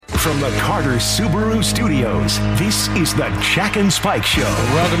from the Carter Subaru Studios, this is the Jack and Spike Show.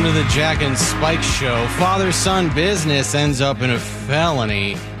 Welcome to the Jack and Spike Show. Father-son business ends up in a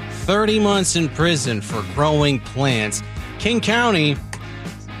felony. 30 months in prison for growing plants. King County,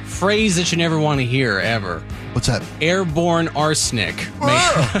 phrase that you never want to hear, ever. What's that? Airborne arsenic.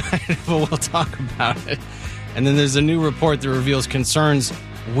 But we'll talk about it. And then there's a new report that reveals concerns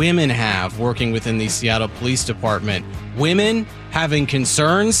women have working within the Seattle Police Department. Women having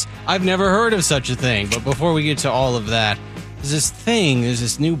concerns? I've never heard of such a thing. But before we get to all of that, there's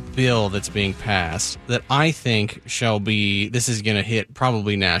this new bill that's being passed that I think this is going to hit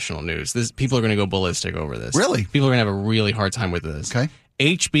probably national news. People are going to go ballistic over this. Really? People are going to have a really hard time with this. Okay.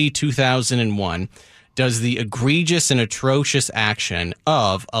 HB 2001 does the egregious and atrocious action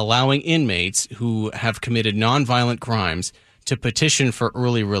of allowing inmates who have committed nonviolent crimes to petition for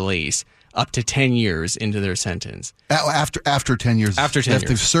early release up to 10 years into their sentence. After 10 years. After 10 years.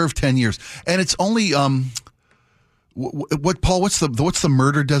 They've served 10 years. And it's only... Paul, what's the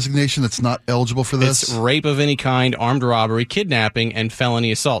murder designation that's not eligible for this? It's rape of any kind, armed robbery, kidnapping, and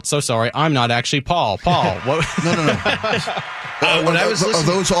felony assault. So sorry, I'm not actually Paul. Paul, what? No. Are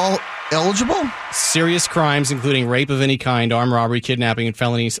those all eligible? Serious crimes, including rape of any kind, armed robbery, kidnapping, and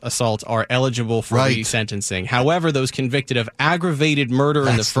felony assault, are eligible for resentencing. However, those convicted of aggravated murder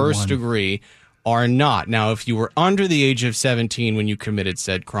in the first degree are not. Now, if you were under the age of 17 when you committed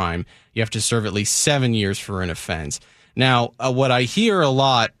said crime, you have to serve at least 7 years for an offense. Now, what I hear a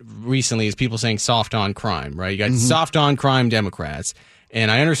lot recently is people saying soft on crime, right? You got soft on crime Democrats. And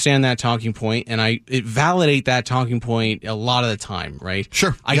I understand that talking point, and I validate that talking point a lot of the time, right?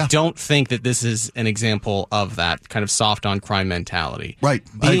 Sure. I don't think that this is an example of that kind of soft on crime mentality. Right.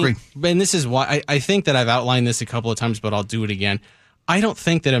 I agree. And this is why I think that I've outlined this a couple of times, but I'll do it again. I don't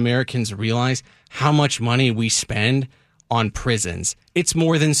think that Americans realize how much money we spend on prisons. It's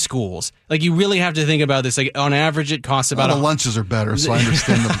more than schools. Like, you really have to think about this. Like, on average, it costs about... the lunches are better, so I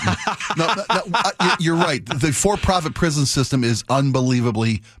understand them. You're right. The for-profit prison system is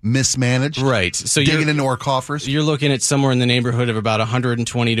unbelievably mismanaged. Right. So digging into our coffers. You're looking at somewhere in the neighborhood of about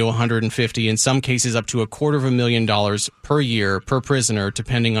 120 to 150, in some cases up to $250,000 per year per prisoner,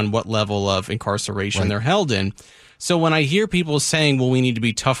 depending on what level of incarceration they're held in. So when I hear people saying, well, we need to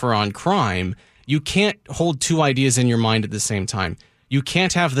be tougher on crime, you can't hold two ideas in your mind at the same time. You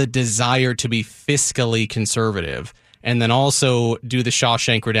can't have the desire to be fiscally conservative and then also do the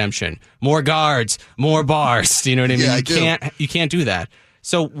Shawshank Redemption. More guards, more bars. Do you know what I mean? Yeah, You can't do that.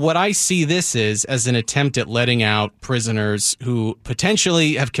 So what I see this is as an attempt at letting out prisoners who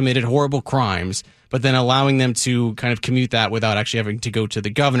potentially have committed horrible crimes, but then allowing them to kind of commute that without actually having to go to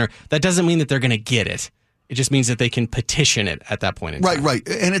the governor. That doesn't mean that they're going to get it. It just means that they can petition it at that point in time. Right.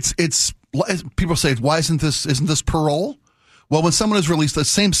 And it's people say, why isn't this parole? Well, when someone is released, the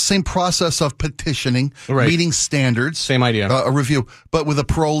same process of petitioning, meeting standards, same idea, a review. But with a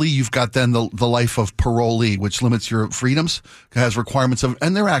parolee, you've got then the life of parolee, which limits your freedoms, has requirements of,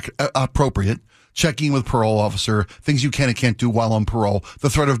 and they're appropriate. Checking with parole officer, things you can and can't do while on parole, the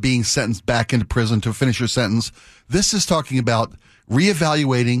threat of being sentenced back into prison to finish your sentence. This is talking about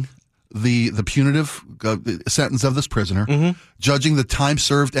reevaluating the punitive sentence of this prisoner, judging the time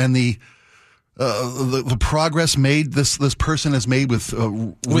served and the progress made this person has made with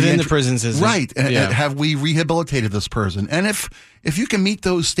within the prison system, right? And have we rehabilitated this person? And if you can meet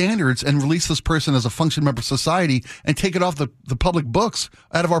those standards and release this person as a functioning member of society and take it off the public books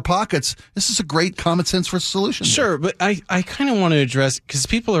out of our pockets, this is a great common sense for solution. Sure, but I kind of want to address, because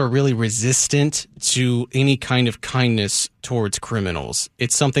people are really resistant to any kind of kindness towards criminals.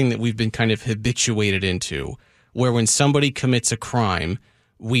 It's something that we've been kind of habituated into, where when somebody commits a crime,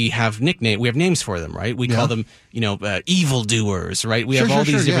 we have names for them, right? We call them, evildoers, right? We have all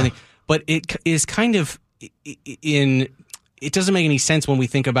these different things. But it is kind of it doesn't make any sense when we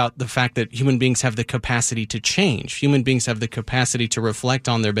think about the fact that human beings have the capacity to change. Human beings have the capacity to reflect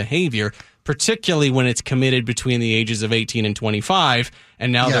on their behavior, particularly when it's committed between the ages of 18 and 25,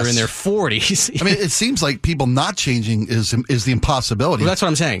 and now they're in their 40s. I mean, it seems like people not changing is the impossibility. Well, that's what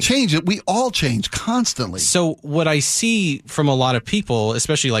I'm saying. Change it. We all change constantly. So what I see from a lot of people,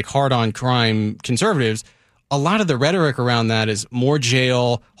 especially like hard-on crime conservatives, a lot of the rhetoric around that is more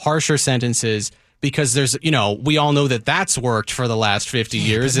jail, harsher sentences, because there's, we all know that that's worked for the last 50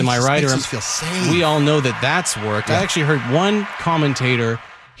 years. Am I right? Makes us feel safe. We all know that that's worked. Yeah. I actually heard one commentator,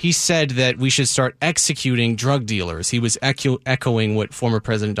 he said that we should start executing drug dealers. He was echoing what former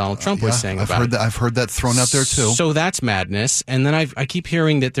President Donald Trump was saying about it. I've heard that thrown out there too. So that's madness. And then I keep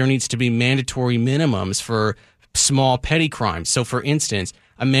hearing that there needs to be mandatory minimums for small petty crimes. So for instance,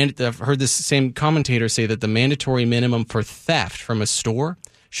 I've heard this same commentator say that the mandatory minimum for theft from a store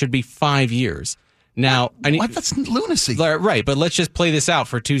should be 5 years. Now, what? That's lunacy. Right, but let's just play this out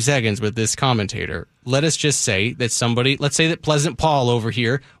for 2 seconds with this commentator. Let us just say that let's say that Pleasant Paul over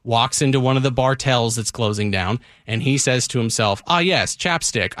here walks into one of the Bartels that's closing down, and he says to himself, yes,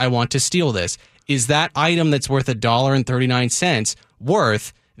 chapstick, I want to steal this. Is that item that's worth $1.39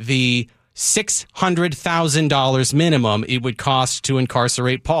 worth the $600,000 minimum it would cost to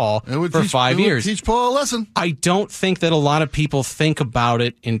incarcerate Paul for 5 years? It would teach Paul a lesson. I don't think that a lot of people think about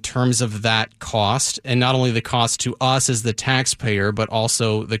it in terms of that cost, and not only the cost to us as the taxpayer, but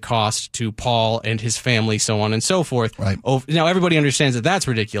also the cost to Paul and his family, so on and so forth. Right. Now, everybody understands that that's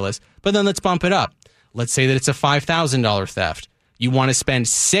ridiculous, but then let's bump it up. Let's say that it's a $5,000 theft. You want to spend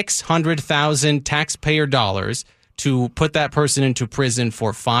 $600,000 taxpayer dollars to put that person into prison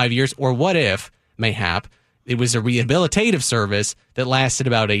for 5 years, or what if, mayhap, it was a rehabilitative service that lasted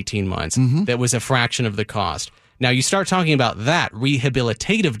about 18 months, that was a fraction of the cost. Now, you start talking about that,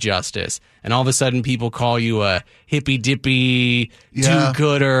 rehabilitative justice, and all of a sudden people call you a hippy-dippy,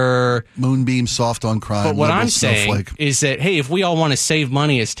 do-gooder. Moonbeam, soft on crime. But what I'm snowflake. saying is that, hey, if we all want to save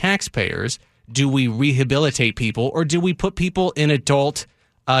money as taxpayers, do we rehabilitate people, or do we put people in adult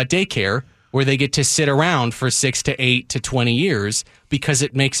daycare where they get to sit around for 6 to 8 to 20 years because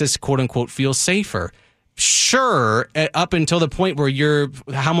it makes us, quote unquote, feel safer? Sure, up until the point where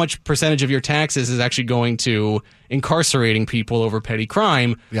how much percentage of your taxes is actually going to incarcerating people over petty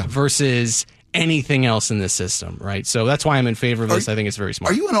crime versus anything else in this system, right? So that's why I'm in favor of this. I think it's very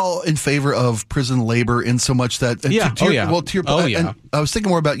smart. Are you at all in favor of prison labor in so much that... Well, to your point, and I was thinking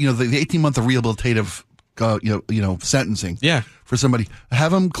more about, the 18-month of rehabilitative sentencing. Yeah. For somebody,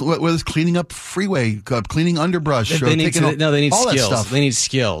 have them whether it's cleaning up freeway, cleaning underbrush. They need all skills. That stuff. They need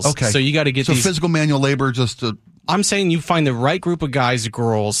skills. Okay, so you got to get physical manual labor. I'm saying you find the right group of guys,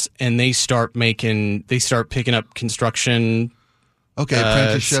 girls, and they start picking up construction.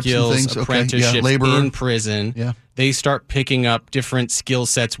 Apprenticeships skills, and things. Apprenticeships labor in prison. Yeah. They start picking up different skill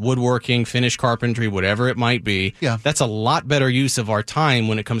sets, woodworking, finish carpentry, whatever it might be. Yeah. That's a lot better use of our time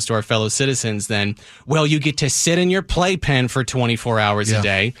when it comes to our fellow citizens than, you get to sit in your playpen for 24 hours a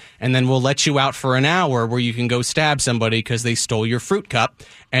day, and then we'll let you out for an hour where you can go stab somebody because they stole your fruit cup.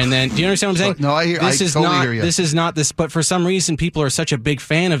 And then, do you understand what I'm saying? No, I totally hear you. This is not this, but for some reason, people are such a big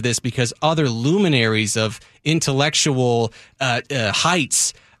fan of this because other luminaries of intellectual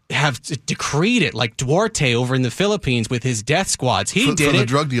heights have decreed it, like Duarte over in the Philippines with his death squads. He did for it. The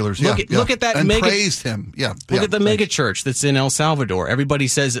drug dealers. Look at that. And praised him. Look at the mega church that's in El Salvador. Everybody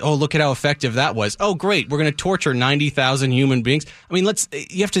says, look at how effective that was. Oh, great. We're going to torture 90,000 human beings. I mean,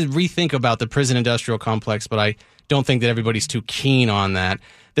 you have to rethink about the prison industrial complex, but I don't think that everybody's too keen on that.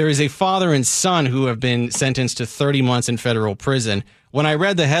 There is a father and son who have been sentenced to 30 months in federal prison. When I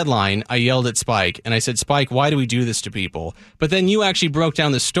read the headline, I yelled at Spike, and I said, Spike, why do we do this to people? But then you actually broke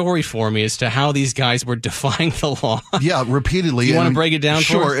down the story for me as to how these guys were defying the law. Yeah, repeatedly. You want to break it down for us?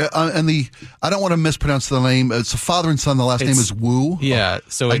 Sure. I don't want to mispronounce the name. It's a father and son. The last name is Wu. Yeah.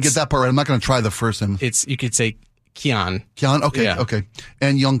 So I get that part right. I'm not going to try the first name. You could say Kian. Okay, yeah. Okay.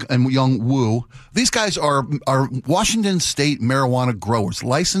 And young Wu. These guys are Washington State marijuana growers,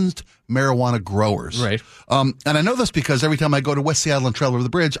 licensed marijuana growers. Right. And I know this because every time I go to West Seattle and travel over the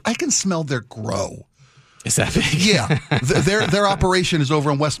bridge, I can smell their grow. Is that big? Yeah. Their operation is over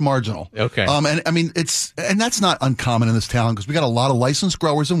in West Marginal. Okay. And I mean, that's not uncommon in this town because we got a lot of licensed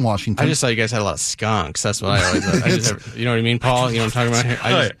growers in Washington. I just thought you guys had a lot of skunks. That's what I always thought. You know what I mean, Paul? You know what I'm talking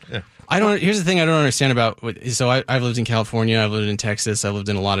about here? Here's the thing I don't understand about. So I've lived in California, I've lived in Texas, I've lived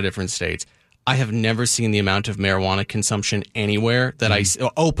in a lot of different states. I have never seen the amount of marijuana consumption anywhere that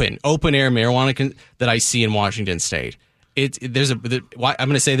open air marijuana that I see in Washington State. I'm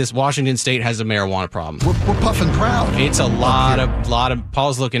going to say this: Washington State has a marijuana problem. We're puffing proud. It's a lot of.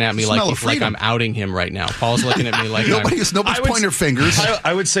 Paul's looking at me like I'm outing him right now. Paul's looking at me like nobody's pointing their fingers.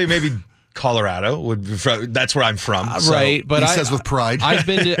 I would say maybe Colorado that's where I'm from. Right, but he says with pride. I've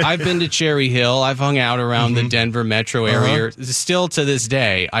been to Cherry Hill. I've hung out around the Denver metro area. Still to this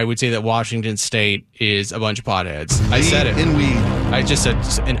day, I would say that Washington State is a bunch of potheads. I said it. In weed. I just said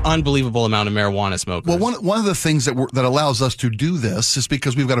an unbelievable amount of marijuana smokers. Well, one of the things that allows us to do this is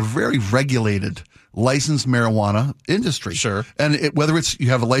because we've got a very regulated licensed marijuana industry. Sure. And whether it's you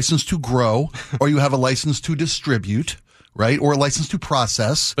have a license to grow or you have a license to distribute, right? Or a license to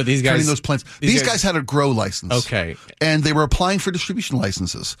process. But these guys, turning those plants. These guys had a grow license. Okay. And they were applying for distribution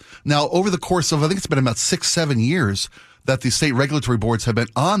licenses. Now, over the course of, I think it's been about 6-7 years that the state regulatory boards have been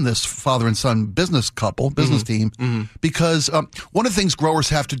on this father and son business team, because one of the things growers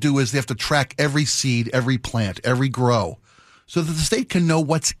have to do is they have to track every seed, every plant, every grow, so that the state can know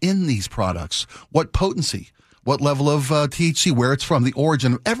what's in these products, what potency, what level of THC, where it's from, the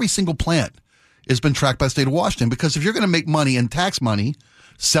origin of every single plant has been tracked by the state of Washington. Because if you're going to make money and tax money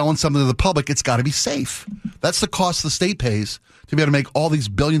selling something to the public, it's got to be safe. That's the cost the state pays to be able to make all these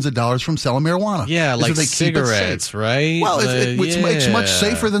billions of dollars from selling marijuana. Yeah, like cigarettes, right? Well, it's much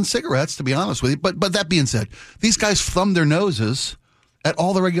safer than cigarettes, to be honest with you. But that being said, these guys thumbed their noses at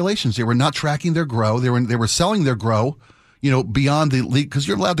all the regulations. They were not tracking their grow. They were selling their grow, beyond the league, because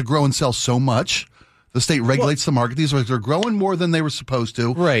you're allowed to grow and sell so much. The state regulates the market. They're growing more than they were supposed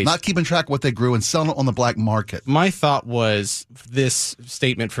to. Right. Not keeping track of what they grew and selling it on the black market. My thought was this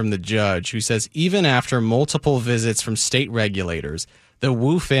statement from the judge who says, even after multiple visits from state regulators, the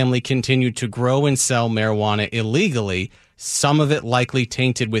Wu family continued to grow and sell marijuana illegally, some of it likely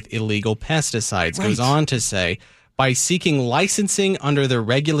tainted with illegal pesticides. Right. Goes on to say, by seeking licensing under the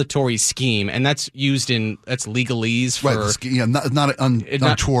regulatory scheme, and that's legalese for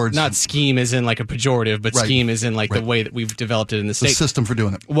not towards, not scheme as in like a pejorative, but right. Scheme as in like the way that we've developed it in the state. The system for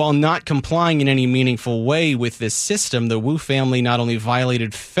doing it. While not complying in any meaningful way with this system, the Wu family not only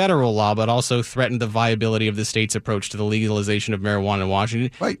violated federal law, but also threatened the viability of the state's approach to the legalization of marijuana in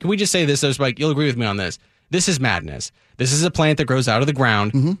Washington. Right. Can we just say this, though, Spike? You'll agree with me on this. This is madness. This is a plant that grows out of the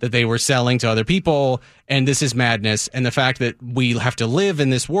ground that they were selling to other people, and this is madness. And the fact that we have to live in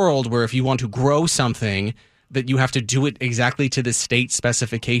this world where if you want to grow something, that you have to do it exactly to the state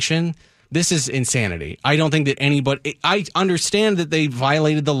specification, this is insanity. I don't think that anybody... I understand that they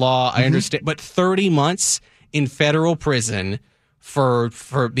violated the law. I understand. But 30 months in federal prison for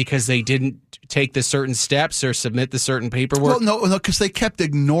because they didn't take the certain steps or submit the certain paperwork? Well, no, because they kept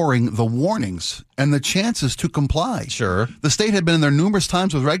ignoring the warnings and the chances to comply. Sure. The state had been in there numerous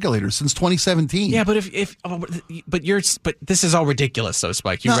times with regulators since 2017. Yeah, but but this is all ridiculous, though,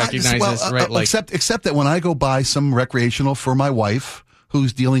 Spike. You recognize this, right? Except that when I go buy some recreational for my wife,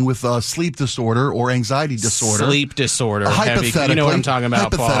 who's dealing with sleep disorder or anxiety disorder. Sleep disorder. Hypothetically. You know what I'm talking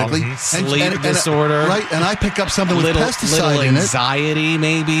about, hypothetically. Paul. Sleep disorder. Right, and I pick up something with pesticide little in it. anxiety,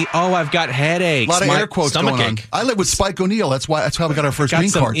 maybe. Oh, I've got headaches. A lot of air quotes going on. I live with Spike O'Neill. That's how we got our first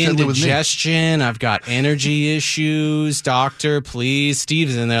green card. Got some indigestion. I've got energy issues. Doctor, please.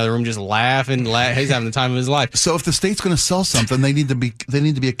 Steve's in the other room just laughing. He's having the time of his life. So if the state's going to sell something, they need to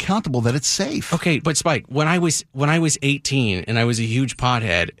be accountable that it's safe. Okay, but Spike, when I was 18 and I was a huge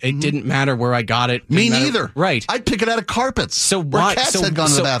pothead, it didn't matter where I got it. Me neither. Right. I'd pick it out of carpets. So where cats had gone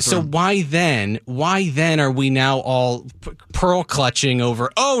to the bathroom. So why then are we now all pearl clutching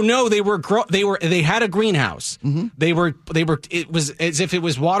over? Oh no, they had a greenhouse. It was as if it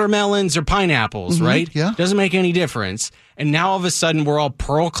was watermelons or pineapples, right? Yeah. Doesn't make any difference. And now all of a sudden we're all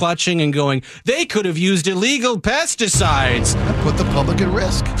pearl clutching and going, they could have used illegal pesticides. That put the public at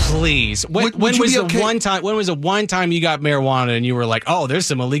risk. Please. When was the one time you got marijuana and you were like, oh, there's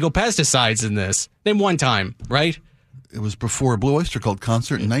some illegal pesticides in this? Name one time, right? It was before a Blue Oyster Cult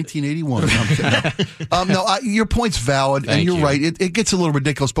concert in 1981. No, your point's valid, and you're right. It gets a little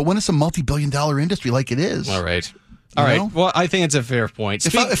ridiculous, but when it's a multi-billion-dollar industry like it is. All right. All right. Well, I think it's a fair point.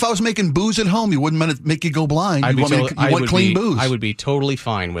 If I was making booze at home, you wouldn't make you go blind. You want clean booze. I would be totally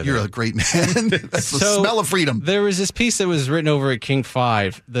fine with it. You're a great man. That's the smell of freedom. There was this piece that was written over at King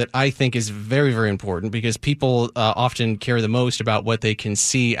 5 that I think is very, very important because people often care the most about what they can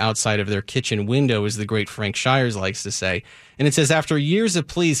see outside of their kitchen window, as the great Frank Shires likes to say. And it says, after years of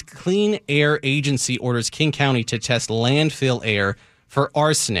pleas, Clean Air Agency orders King County to test landfill air for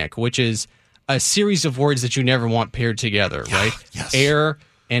arsenic, which is a series of words that you never want paired together, right? Yes. Air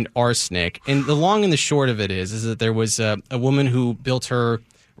and arsenic. And the long and the short of it is that there was a woman who built her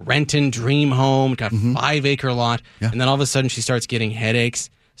Renton dream home, got a 5-acre lot, and then all of a sudden she starts getting headaches,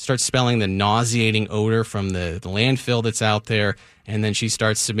 starts smelling the nauseating odor from the landfill that's out there, and then she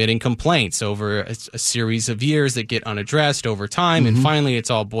starts submitting complaints over a series of years that get unaddressed over time, and finally it's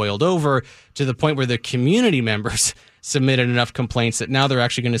all boiled over to the point where the community members submitted enough complaints that now they're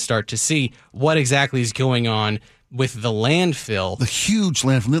actually going to start to see what exactly is going on with the landfill. The huge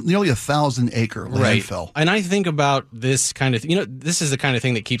landfill, nearly 1,000-acre landfill. Right. And I think about this kind of, this is the kind of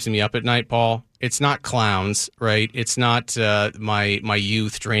thing that keeps me up at night, Paul. It's not clowns, right? It's not my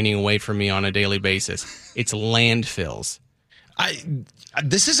youth draining away from me on a daily basis. It's landfills.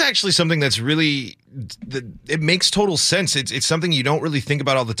 This is actually something that's really, it makes total sense. It's something you don't really think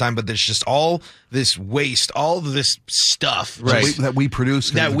about all the time, but there's just all this waste, all this stuff that we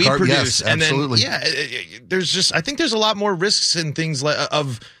produce. Yes, and absolutely. Then, I think there's a lot more risks and things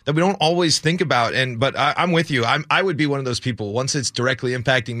that we don't always think about. But I'm with you. I would be one of those people. Once it's directly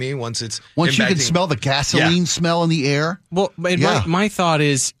impacting me, once you can smell the gasoline smell in the air. Well, my thought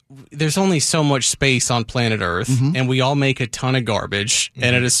is, there's only so much space on planet Earth, and we all make a ton of garbage.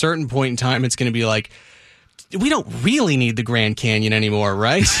 And at a certain point in time, it's going to be like, we don't really need the Grand Canyon anymore,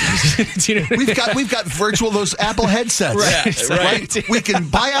 right? We've got virtual those Apple headsets, right? We can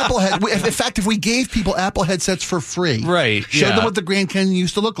buy Apple headsets. In fact, if we gave people Apple headsets for free, showed them what the Grand Canyon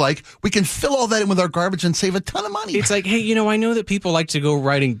used to look like, we can fill all that in with our garbage and save a ton of money. It's like, hey, I know that people like to go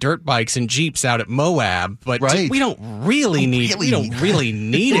riding dirt bikes and Jeeps out at Moab, but we don't really need it for anything.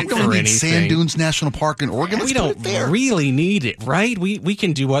 We don't need Sand Dunes National Park in Oregon. We don't really need it, right? We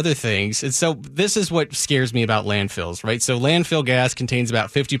can do other things. And so this is what scares me about landfills, right? So landfill gas contains about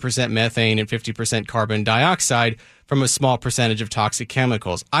 50% methane and 50% carbon dioxide from a small percentage of toxic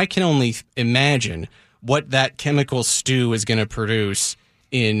chemicals. I can only imagine what that chemical stew is going to produce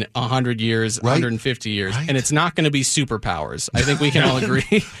in 100 years, 150 years, and it's not going to be superpowers. I think we can all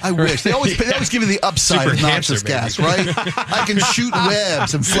agree. I wish. They always give you the upside of noxious gas, right? I can shoot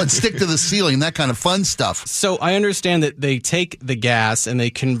webs and stick to the ceiling, that kind of fun stuff. So I understand that they take the gas and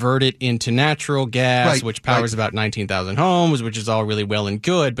they convert it into natural gas, which powers about 19,000 homes, which is all really well and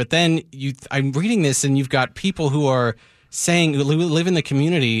good. But then I'm reading this, and you've got people who are saying, who live in the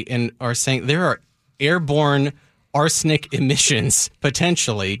community and are saying there are airborne arsenic emissions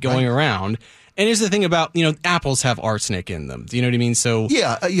potentially going around. And here's the thing about, apples have arsenic in them. Do you know what I mean? So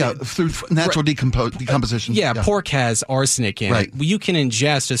through natural decomposition. Pork has arsenic in it. You can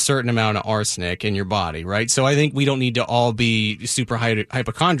ingest a certain amount of arsenic in your body, right? So I think we don't need to all be super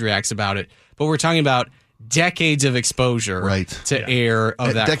hypochondriacs about it, but we're talking about decades of exposure to air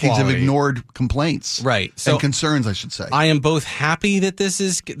of that decades quality. of ignored complaints, so and concerns, I should say. I am both happy that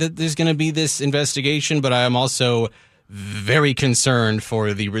there's going to be this investigation, but I am also very concerned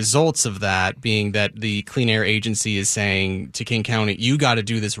for the results of that, being that the Clean Air Agency is saying to King County, you got to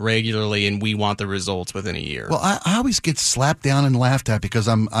do this regularly, and we want the results within a year. Well, I always get slapped down and laughed at because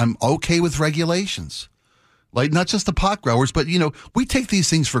I'm okay with regulations, like not just the pot growers, but we take these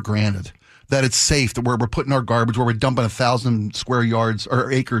things for granted. That it's safe, that where we're putting our garbage, where we're dumping 1,000 square yards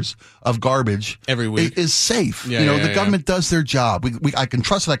or acres of garbage every week is safe. The government does their job. I can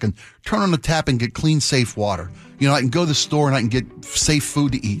trust that I can turn on the tap and get clean, safe water. I can go to the store and I can get safe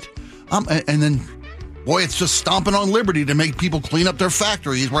food to eat. And then, boy, it's just stomping on liberty to make people clean up their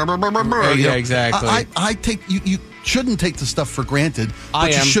factories. Exactly. I take you shouldn't take the stuff for granted,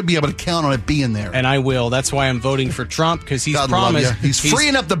 but you should be able to count on it being there. And I will. That's why I'm voting for Trump, because he's promised. He's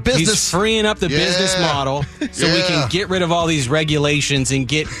freeing up the business. He's freeing up the business model so we can get rid of all these regulations and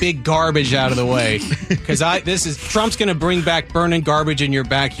get big garbage out of the way. Because Trump's going to bring back burning garbage in your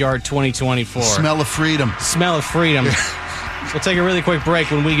backyard 2024. Smell of freedom. Smell of freedom. We'll take a really quick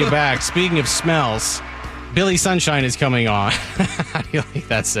break when we get back. Speaking of smells, Billy Sunshine is coming on. How do you like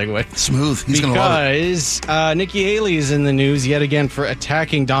that segue? Smooth. He's going to love it. Because Nikki Haley is in the news yet again for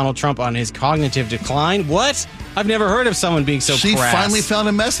attacking Donald Trump on his cognitive decline. What? I've never heard of someone being so crass. She finally found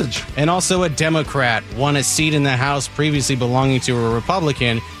a message. And also a Democrat won a seat in the House previously belonging to a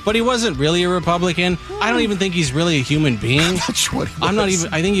Republican, but he wasn't really a Republican. I don't even think he's really a human being. I'm not sure what he was.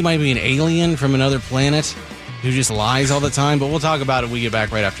 I think he might be an alien from another planet who just lies all the time, but we'll talk about it when we get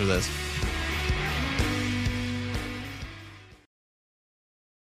back right after this.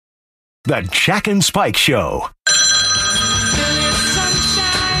 The Jack and Spike Show.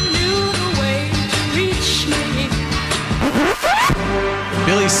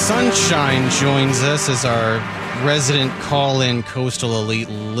 Billy Sunshine joins us as our resident call-in coastal elite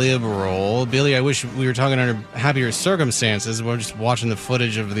liberal. Billy, I wish we were talking under happier circumstances. We're just watching the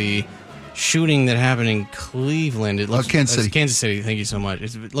footage of the shooting that happened in Cleveland. It looks Kansas City. Kansas City. Thank you so much.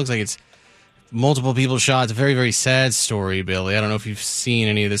 It looks like it's multiple people shot. It's a very, very sad story, Billy. I don't know if you've seen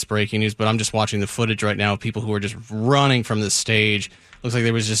any of this breaking news, but I'm just watching the footage right now of people who are just running from the stage. Looks like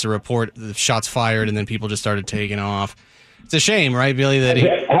there was just a report, the shots fired, and then people just started taking off. It's a shame, right, Billy, that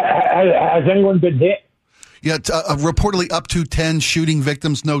Has anyone been hit? Yeah, reportedly up to 10 shooting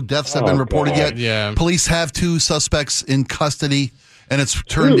victims. No deaths have been reported yet. Yeah. Police have 2 suspects in custody, and it's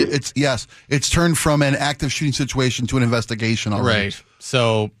turned from an active shooting situation to an investigation already. Right.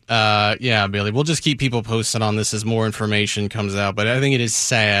 So, Billy, we'll just keep people posted on this as more information comes out. But I think it is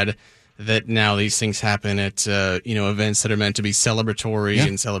sad that now these things happen at events that are meant to be celebratory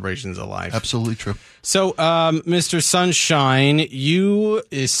and celebrations of life. Absolutely true. So, Mr. Sunshine, you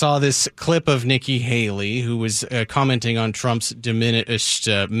saw this clip of Nikki Haley, who was commenting on Trump's diminished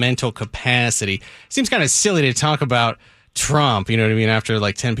mental capacity. Seems kind of silly to talk about Trump, you know what I mean, after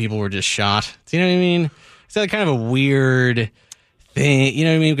like 10 people were just shot. Do you know what I mean? Is that kind of a weird thing, you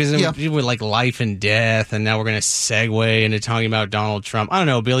know what I mean? Because people were like life and death, and now we're going to segue into talking about Donald Trump. I don't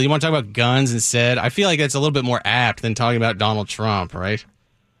know, Bill, you want to talk about guns instead? I feel like that's a little bit more apt than talking about Donald Trump, right?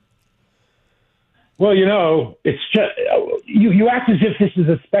 Well, it's just you act as if this is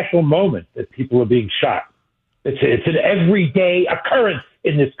a special moment that people are being shot. It's an everyday occurrence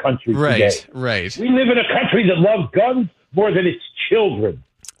in this country today. Right. We live in a country that loves guns more than its children.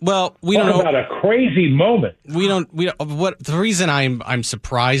 Well, we don't know about a crazy moment. What the reason I'm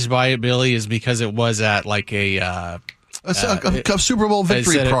surprised by it, Billy, is because it was at like a Super Bowl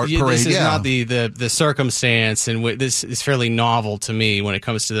victory parade. This is not the circumstance, and this is fairly novel to me when it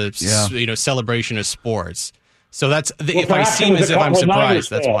comes to the celebration of sports. So that's if I seem as if I'm surprised,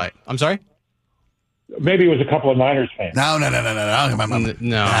 that's why. I'm sorry. Maybe it was a couple of Niners fans. No. No. It's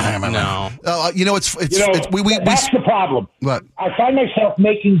that's the problem. What? I find myself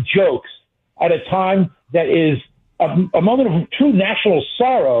making jokes at a time that is a moment of true national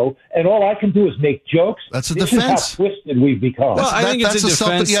sorrow, and all I can do is make jokes. That's a defense. defense. Is how twisted we've become. Well, I think it's a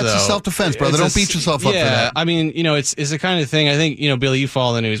defense. It's a self-defense, brother. Don't beat yourself up for that. I mean, it's the kind of thing. I think Billy, you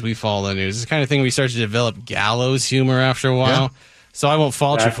follow the news. We follow the news. It's the kind of thing we start to develop gallows humor after a while. Yeah. So I won't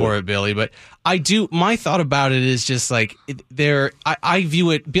fault you for it, Billy, but I do. My thought about it is just like I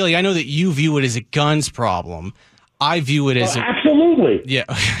view it, Billy. I know that you view it as a guns problem. I view it as absolutely. Yeah,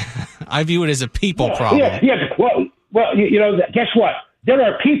 I view it as a people problem. Yeah. Well, guess what? There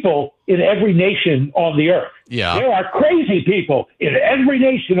are people in every nation on the earth. Yeah. There are crazy people in every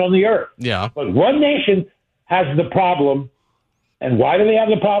nation on the earth. Yeah. But one nation has the problem, and why do they have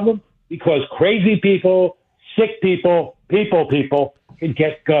the problem? Because crazy people, sick people can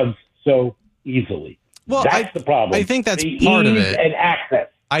get guns so easily. Well, that's the problem. I think that's the part of ease it. And access.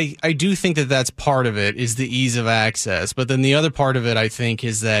 I do think that that's part of it is the ease of access. But then the other part of it, I think,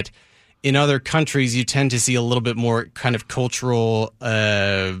 is that in other countries, you tend to see a little bit more kind of cultural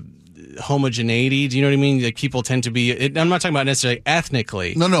homogeneity. Do you know what I mean? Like people tend to be. I'm not talking about necessarily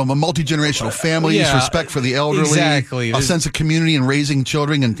ethnically. No, multi-generational families, respect for the elderly, exactly. A sense of community and raising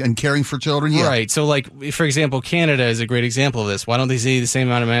children and caring for children. Yeah. Right. So, like for example, Canada is a great example of this. Why don't they see the same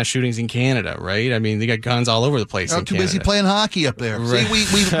amount of mass shootings in Canada? Right. I mean, they got guns all over the place. They're too busy playing hockey up there. Right.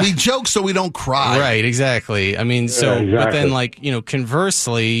 See, we joke so we don't cry. Right. Exactly. I mean, but then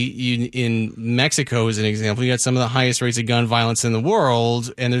conversely, in Mexico as an example, you got some of the highest rates of gun violence in the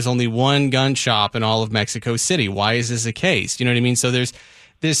world, and there's only one gun shop in all of Mexico City. Why is this the case? You know what I mean? So there's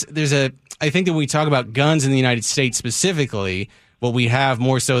I think that when we talk about guns in the United States specifically, what we have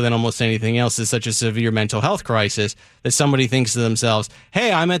more so than almost anything else is such a severe mental health crisis that somebody thinks to themselves,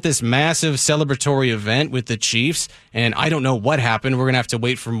 hey, I'm at this massive celebratory event with the Chiefs, and I don't know what happened. We're going to have to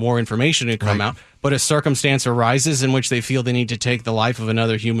wait for more information to come out. But a circumstance arises in which they feel they need to take the life of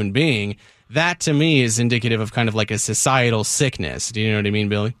another human being. That, to me, is indicative of kind of like a societal sickness. Do you know what I mean,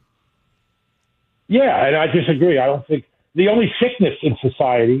 Billy? Yeah, and I disagree. I don't think the only sickness in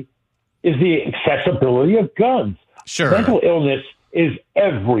society is the accessibility of guns. Sure. Mental illness is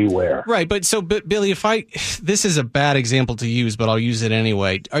everywhere. Right, but Billy, this is a bad example to use, but I'll use it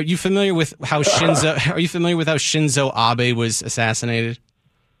anyway. Are you familiar with how Shinzo Abe was assassinated?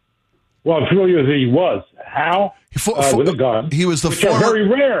 Well, I'm familiar with who he was. How? With a gun. He was the which are very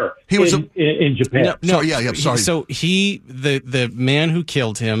rare in Japan. Sorry. So the man who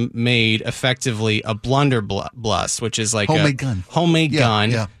killed him made effectively a blunderbuss, which is like homemade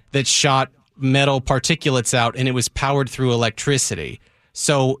gun that shot metal particulates out, and it was powered through electricity.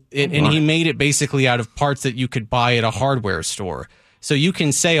 So and he made it basically out of parts that you could buy at a hardware store. So you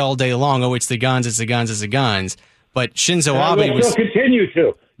can say all day long, "Oh, it's the guns, it's the guns, it's the guns," but Shinzo Abe was. Still continue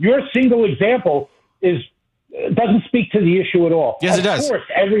to. Your single example doesn't speak to the issue at all. Yes, it does. Of course,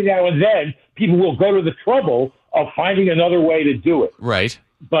 every now and then, people will go to the trouble of finding another way to do it. Right.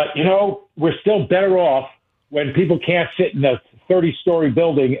 But, we're still better off when people can't sit in a 30-story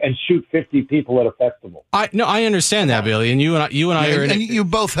building and shoot 50 people at a festival. I understand that, Billy, and you and I are. And you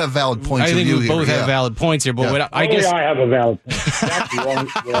both have valid points. I think we both have valid points here, but I guess I have a valid point.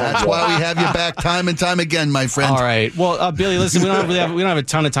 That's why we have you back time and time again, my friend. All right. Well, Billy, listen, we don't have a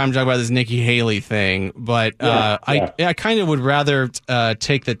ton of time to talk about this Nikki Haley thing, but I kind of would rather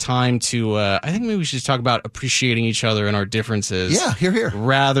take the time to. I think maybe we should just talk about appreciating each other and our differences. Yeah, here.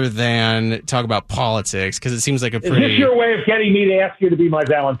 Rather than talk about politics, because it seems like a pretty. Is this your way of getting me to ask you to be my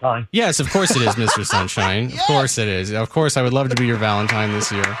Valentine? Yes, of course it is, Mr. Sunshine. Yes. Of course it is. Of course, I would love to be your Valentine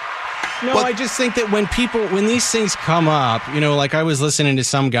this year. No, I just think that when these things come up, like I was listening to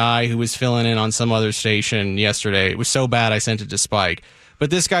some guy who was filling in on some other station yesterday. It was so bad I sent it to Spike.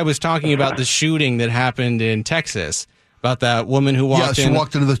 But this guy was talking about the shooting that happened in Texas. About that woman who walked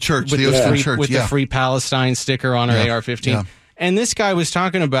into the church, with the Free Palestine sticker on her AR-15. Yeah. And this guy was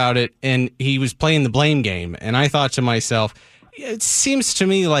talking about it, and he was playing the blame game. And I thought to myself, it seems to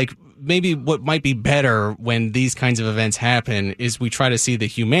me like maybe what might be better when these kinds of events happen is we try to see the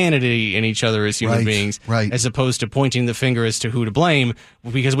humanity in each other as human beings, as opposed to pointing the finger as to who to blame,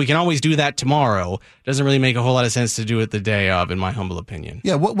 because we can always do that tomorrow. Doesn't really make a whole lot of sense to do it the day of, in my humble opinion.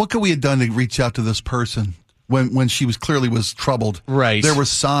 Yeah, what could we have done to reach out to this person when she was clearly troubled? Right. There were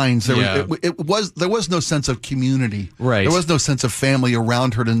signs. There was no sense of community. Right. There was no sense of family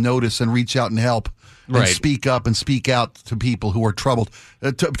around her to notice and reach out and help. And speak up and speak out to people who are troubled.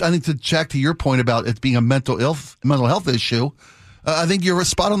 I think to Jack, to your point about it being a mental health issue, I think you're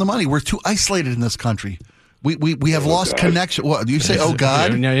spot on the money. We're too isolated in this country. We have lost connection. What do you say? Oh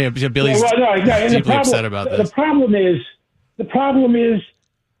God! No, Billy's deeply upset about this. The problem is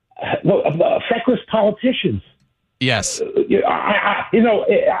feckless politicians. Yes. Are you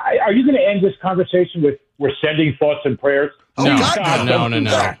going to end this conversation with "we're sending thoughts and prayers"? Oh, no.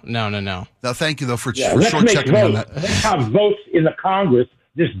 No, thank you, though, for short checking me on that. Let's have votes in the Congress,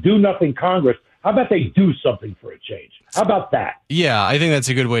 this do-nothing Congress. How about they do something for a change? How about that? Yeah, I think that's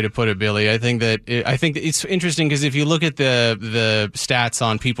a good way to put it, Billy. I think it's interesting because if you look at the stats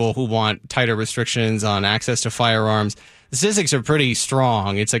on people who want tighter restrictions on access to firearms, the statistics are pretty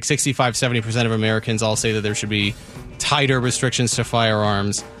strong. It's like 65-70% of Americans all say that there should be tighter restrictions to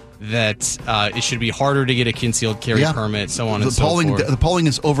firearms, that it should be harder to get a concealed carry permit, so on and so forth. The polling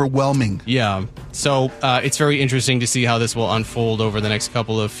is overwhelming. Yeah. So it's very interesting to see how this will unfold over the next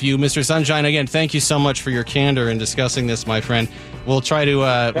couple of few. Mr. Sunshine, again, thank you so much for your candor in discussing this, my friend. We'll try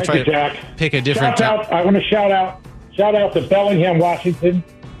to pick a different time. I want to shout out to Bellingham, Washington,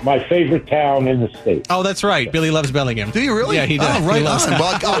 my favorite town in the state. Oh, that's right. Billy loves Bellingham. Do you really? Yeah, he does. Oh, right on.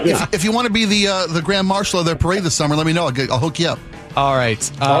 Well, if you want to be the Grand Marshal of their parade this summer, let me know. I'll hook you up. All right.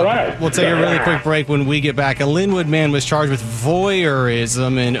 We'll take a really quick break. When we get back, a Lynnwood man was charged with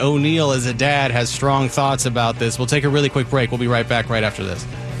voyeurism, and O'Neill, as a dad, has strong thoughts about this. We'll take a really quick break. We'll be right back right after this.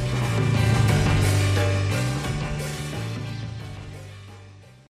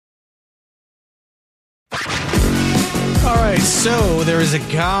 All right, so there is a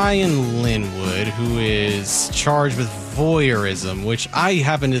guy in Lynnwood who is charged with voyeurism, which I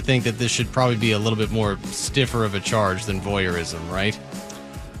happen to think that this should probably be a little bit more stiffer of a charge than voyeurism, right?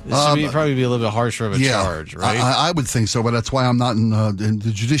 This should probably be a little bit harsher of a charge, right? I would think so, but that's why I'm not in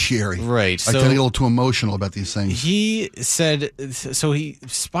the judiciary. Right. I tend to get a little too emotional about these things. He said, so he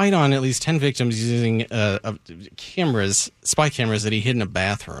spied on at least 10 victims using spy cameras that he hid in a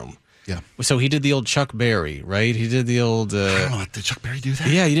bathroom. Yeah. So he did the old Chuck Berry, right? He did the old. I don't know. Did Chuck Berry do that?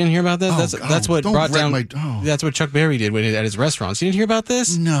 Yeah, you didn't hear about that? That's what brought down. That's what Chuck Berry did at his restaurants. You didn't hear about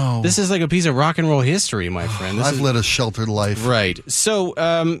this? No. This is like a piece of rock and roll history, my friend. I've led a sheltered life. Right. So,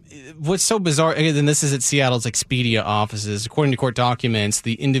 what's so bizarre? Again, this is at Seattle's Expedia offices. According to court documents,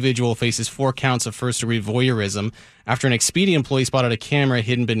 the individual faces 4 counts of first-degree voyeurism after an Expedia employee spotted a camera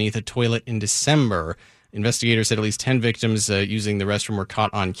hidden beneath a toilet in December. Investigators said at least 10 victims using the restroom were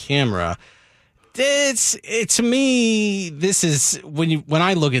caught on camera. To me, this is when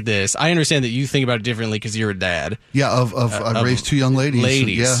I look at this, I understand that you think about it differently because you're a dad. Yeah, I've raised 2 young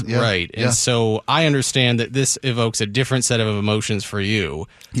ladies. Yeah, right. Yeah. And so I understand that this evokes a different set of emotions for you.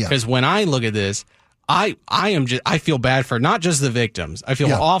 Because when I look at this, I feel bad for not just the victims. I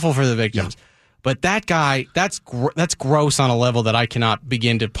feel awful for the victims. Yeah. But that guy, that's gross on a level that I cannot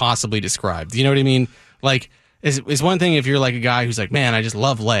begin to possibly describe. Do you know what I mean? Like, it's one thing if you're like a guy who's like, man, I just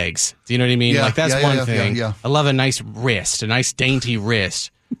love legs. Do you know what I mean? Yeah, like, that's one thing. Yeah. I love a nice wrist, a nice dainty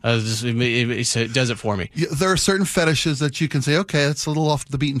wrist. It does it for me. There are certain fetishes that you can say, okay, it's a little off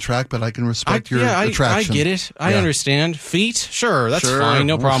the beaten track, but I can respect your attraction. I get it. I understand. Feet, sure, that's fine.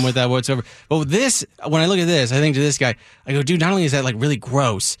 No problem with that whatsoever. But with this, when I look at this, I think to this guy, I go, dude, not only is that like really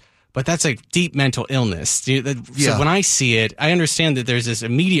gross, but that's like deep mental illness. So when I see it, I understand that there's this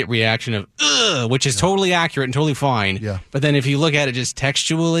immediate reaction of, ugh, which is totally accurate and totally fine. Yeah. But then if you look at it just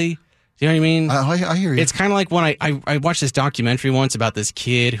textually, do you know what I mean? I hear you. It's kind of like when I watched this documentary once about this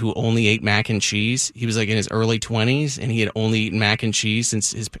kid who only ate mac and cheese. He was like in his early 20s, and he had only eaten mac and cheese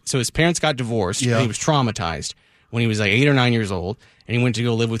since his parents got divorced. Yeah. And he was traumatized when he was like 8 or 9 years old, and he went to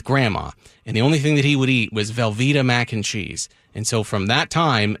go live with grandma. And the only thing that he would eat was Velveeta mac and cheese. And so from that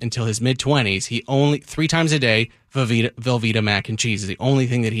time until his mid-20s, he only 3 times a day, Velveeta mac and cheese is the only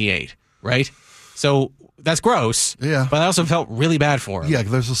thing that he ate, right? So that's gross. Yeah. But I also felt really bad for him. Yeah,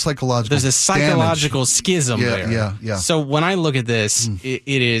 there's a psychological schism there. Yeah. So when I look at this,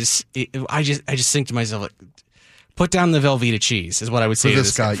 I just think to myself, like, put down the Velveeta cheese is what I would say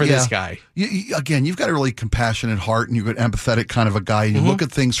this guy. Again, you've got a really compassionate heart and you're an empathetic kind of a guy. And you look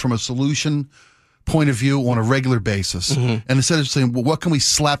at things from a solution point of view on a regular basis. And instead of saying, well, what can we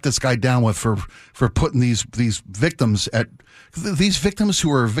slap this guy down with for putting these victims at these victims who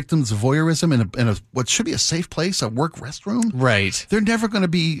are victims of voyeurism in a what should be a safe place, a work restroom? Right. They're never going to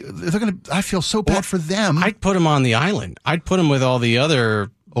be. I feel so bad for them. I'd put them on the island. I'd put them with all the other.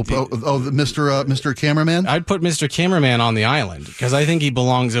 Mr. Cameraman. I'd put Mr. Cameraman on the island because I think he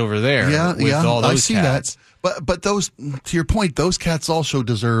belongs over there. With all those I see cats. that. But those, to your point, those cats also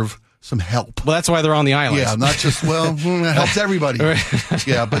deserve some help. Well, that's why they're on the island. Yeah, not just it helps everybody.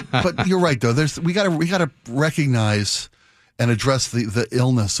 Yeah, but you're right though. We gotta recognize and address the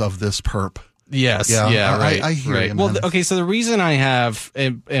illness of this perp. Yes. Yeah. Right. I hear you. Well, okay. So the reason I have,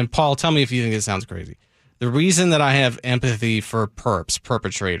 and Paul, tell me if you think this sounds crazy. The reason that I have empathy for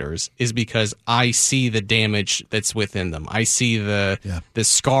perpetrators, is because I see the damage that's within them. I see the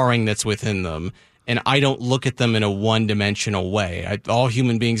scarring that's within them, and I don't look at them in a one-dimensional way. All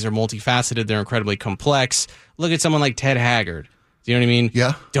human beings are multifaceted. They're incredibly complex. Look at someone like Ted Haggard. Do you know what I mean?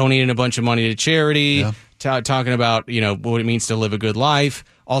 Yeah. Donating a bunch of money to charity, talking about, what it means to live a good life.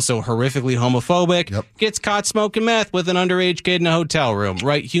 Also horrifically homophobic, gets caught smoking meth with an underage kid in a hotel room,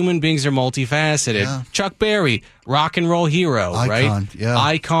 right? Human beings are multifaceted. Yeah. Chuck Berry, rock and roll hero, right? Yeah.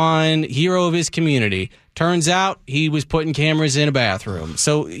 Icon, hero of his community. Turns out he was putting cameras in a bathroom.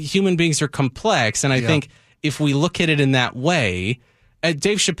 So human beings are complex, and I think if we look at it in that way,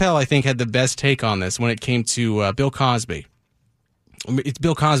 Dave Chappelle, I think, had the best take on this when it came to Bill Cosby. It's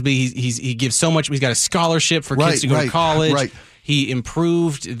Bill Cosby. He gives so much. He's got a scholarship for kids to go to college. Right. He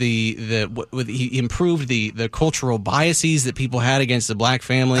improved the cultural biases that people had against the black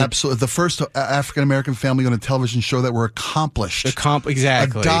family. Absolutely, the first African American family on a television show that were accomplished.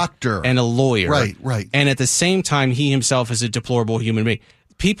 Exactly, a doctor and a lawyer. Right. And at the same time, he himself is a deplorable human being.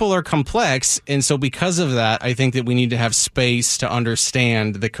 People are complex, and so because of that, I think that we need to have space to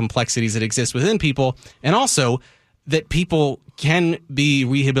understand the complexities that exist within people, and also that people can be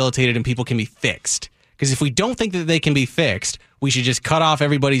rehabilitated and people can be fixed. Because if we don't think that they can be fixed, we should just cut off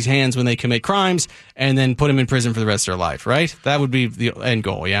everybody's hands when they commit crimes and then put them in prison for the rest of their life, right? That would be the end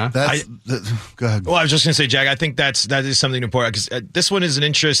goal, yeah? Go ahead. Well, I was just going to say, Jack, I think that is something important, because this one is an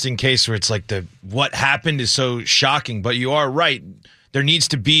interesting case where it's like what happened is so shocking, but you are right. There needs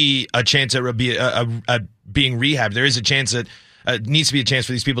to be a chance at being rehabbed. There is a chance that needs to be a chance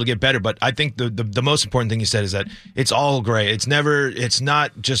for these people to get better. But I think the most important thing you said is that it's all gray. It's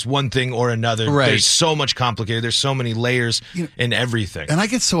not just one thing or another. Right. There's so much complicated. There's so many layers in everything. And I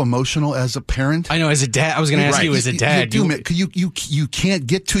get so emotional as a parent. I know, as a dad. I was going to ask you, as a dad. You can't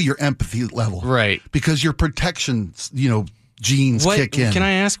get to your empathy level. Right. Because your protection, genes kick in. Can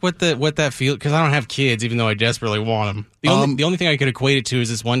I ask what that feels? Because I don't have kids, even though I desperately want them. The only thing I could equate it to is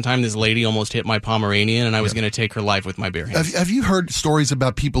this one time this lady almost hit my Pomeranian, and I was going to take her life with my bare hands. Have you heard stories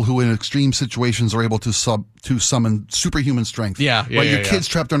about people who, in extreme situations, are able to summon superhuman strength? Yeah. Your kid's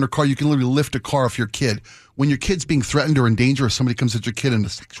trapped under a car. You can literally lift a car off your kid. When your kid's being threatened or in danger, or somebody comes at your kid in a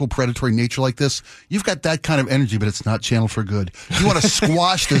sexual predatory nature like this, you've got that kind of energy, but it's not channeled for good. You want to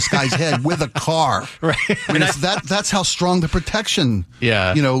squash this guy's head with a car. Right. That's how strong the protection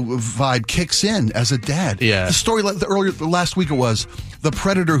vibe kicks in as a dad. Yeah. The story last week, it was the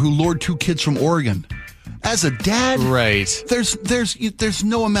predator who lured 2 kids from Oregon. As a dad, right? There's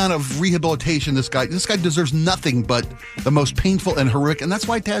no amount of rehabilitation. This guy deserves nothing but the most painful and horrific, and that's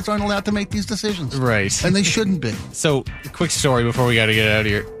why dads aren't allowed to make these decisions, right? And they shouldn't be. So, quick story before we got to get out of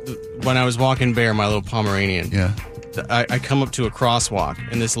here. When I was walking Bear, my little Pomeranian, I come up to a crosswalk,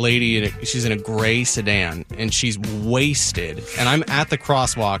 and this lady, she's in a gray sedan, and she's wasted, and I'm at the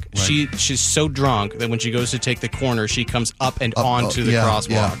crosswalk. Right. She's so drunk that when she goes to take the corner, she comes up and onto the crosswalk.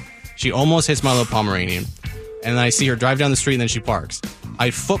 Yeah. She almost hits my little Pomeranian, and then I see her drive down the street, and then she parks.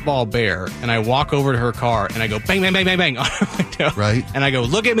 I football Bear, and I walk over to her car, and I go bang, bang, bang, bang, bang on her window. Right. And I go,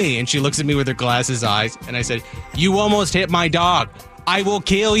 look at me, and she looks at me with her glasses eyes, and I said, you almost hit my dog. I will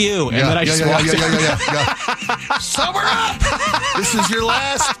kill you. And then I just walked Sober up! This is your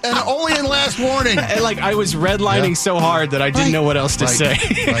last and only and last warning. And I was redlining so hard that I didn't know what else to say.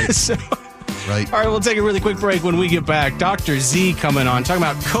 Right. All right, we'll take a really quick break. When we get back, Dr. Z coming on, talking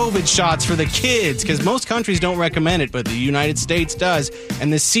about COVID shots for the kids, because most countries don't recommend it, but the United States does,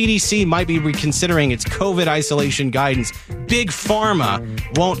 and the CDC might be reconsidering its COVID isolation guidance. Big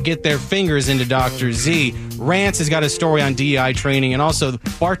Pharma won't get their fingers into Dr. Z. Rance has got a story on DEI training, and also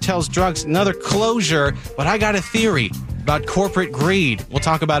Bartell's Drugs, another closure, but I got a theory about corporate greed. We'll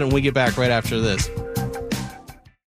talk about it when we get back right after this.